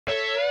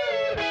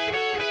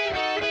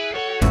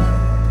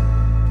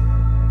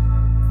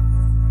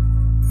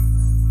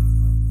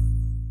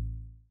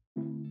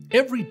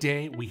Every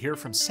day, we hear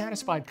from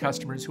satisfied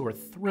customers who are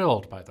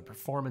thrilled by the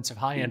performance of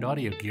high-end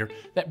audio gear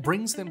that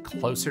brings them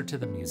closer to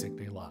the music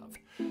they love.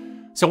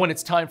 So when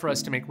it's time for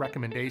us to make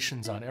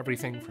recommendations on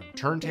everything from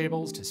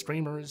turntables to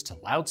streamers to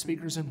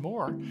loudspeakers and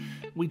more,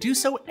 we do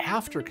so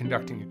after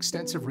conducting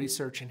extensive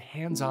research and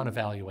hands-on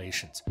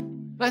evaluations.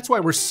 That's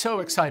why we're so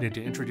excited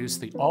to introduce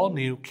the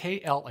all-new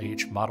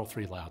KLH Model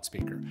 3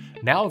 loudspeaker,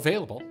 now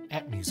available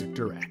at Music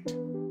Direct.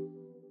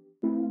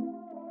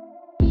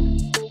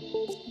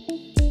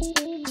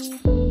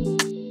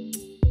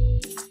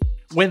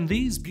 When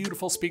these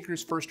beautiful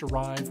speakers first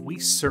arrived, we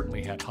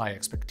certainly had high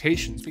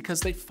expectations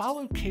because they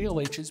followed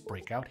KLH's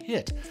breakout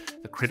hit,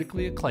 the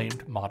critically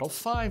acclaimed Model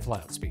 5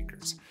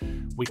 loudspeakers.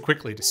 We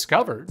quickly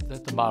discovered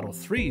that the Model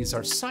 3s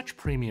are such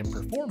premium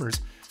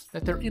performers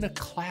that they're in a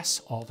class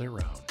all their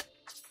own.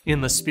 In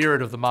the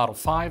spirit of the Model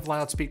 5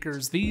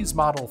 loudspeakers, these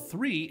Model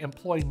 3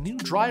 employ new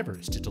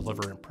drivers to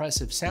deliver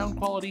impressive sound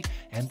quality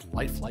and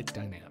lifelike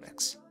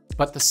dynamics.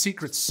 But the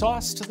secret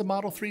sauce to the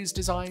Model 3's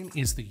design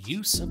is the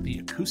use of the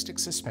acoustic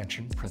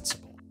suspension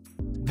principle.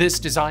 This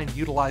design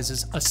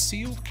utilizes a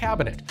sealed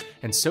cabinet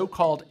and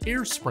so-called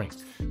air spring,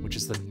 which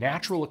is the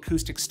natural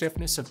acoustic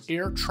stiffness of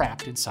air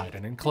trapped inside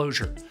an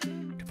enclosure.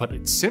 To put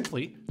it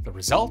simply, the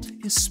result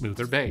is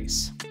smoother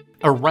bass.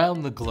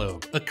 Around the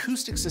globe,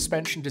 acoustic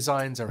suspension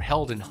designs are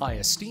held in high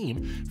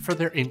esteem for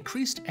their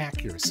increased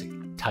accuracy,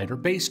 tighter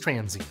bass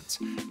transients,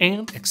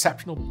 and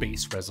exceptional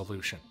bass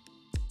resolution.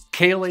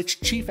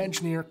 KLH Chief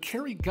Engineer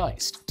Kerry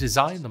Geist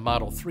designed the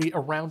Model 3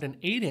 around an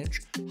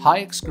 8-inch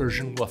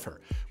high-excursion woofer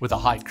with a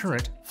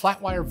high-current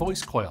flat-wire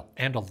voice coil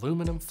and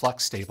aluminum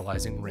flux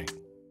stabilizing ring.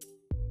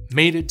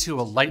 Mated to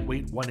a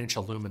lightweight 1-inch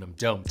aluminum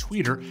dome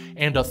tweeter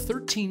and a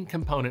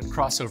 13-component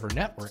crossover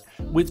network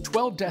with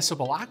 12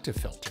 decibel octave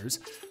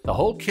filters, the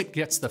whole kit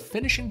gets the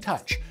finishing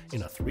touch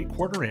in a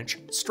 3/4-inch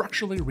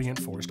structurally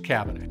reinforced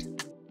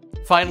cabinet.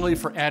 Finally,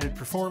 for added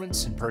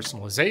performance and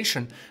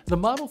personalization, the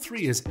Model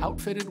 3 is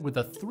outfitted with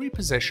a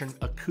 3-position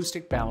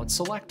acoustic balance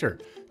selector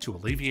to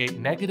alleviate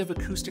negative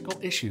acoustical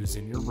issues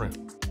in your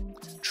room.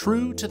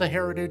 True to the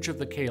heritage of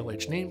the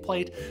KLH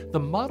nameplate, the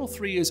Model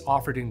 3 is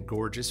offered in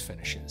gorgeous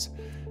finishes.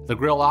 The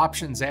grille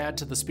options add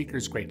to the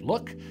speaker's great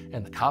look,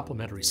 and the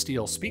complementary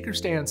steel speaker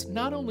stands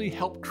not only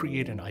help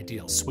create an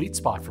ideal sweet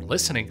spot for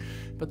listening,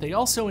 but they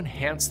also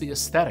enhance the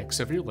aesthetics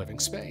of your living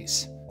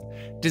space.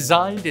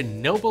 Designed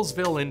in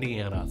Noblesville,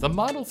 Indiana, the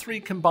Model 3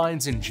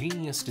 combines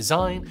ingenious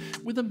design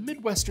with a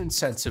Midwestern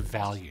sense of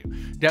value,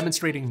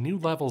 demonstrating new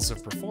levels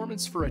of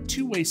performance for a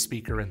two-way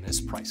speaker in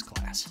this price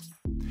class.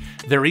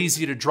 They're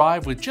easy to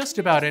drive with just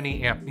about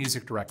any amp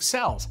Music Direct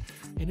sells,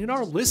 and in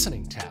our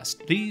listening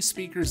test, these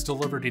speakers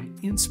delivered an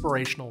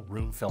inspirational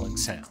room-filling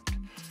sound.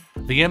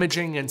 The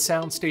imaging and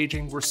sound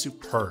staging were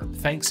superb,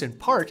 thanks in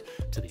part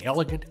to the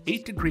elegant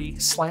 8-degree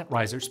slant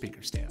riser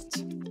speaker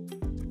stands.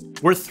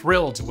 We're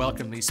thrilled to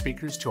welcome these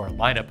speakers to our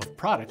lineup of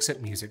products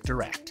at Music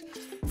Direct.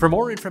 For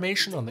more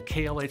information on the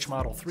KLH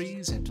Model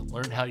 3s and to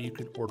learn how you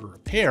can order a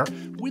pair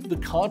with the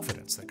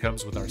confidence that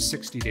comes with our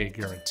 60-day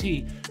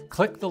guarantee,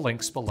 click the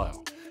links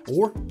below.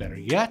 Or, better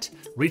yet,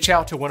 reach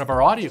out to one of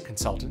our audio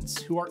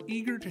consultants who are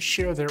eager to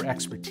share their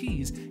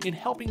expertise in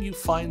helping you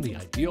find the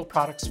ideal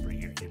products for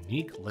your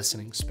unique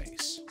listening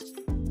space.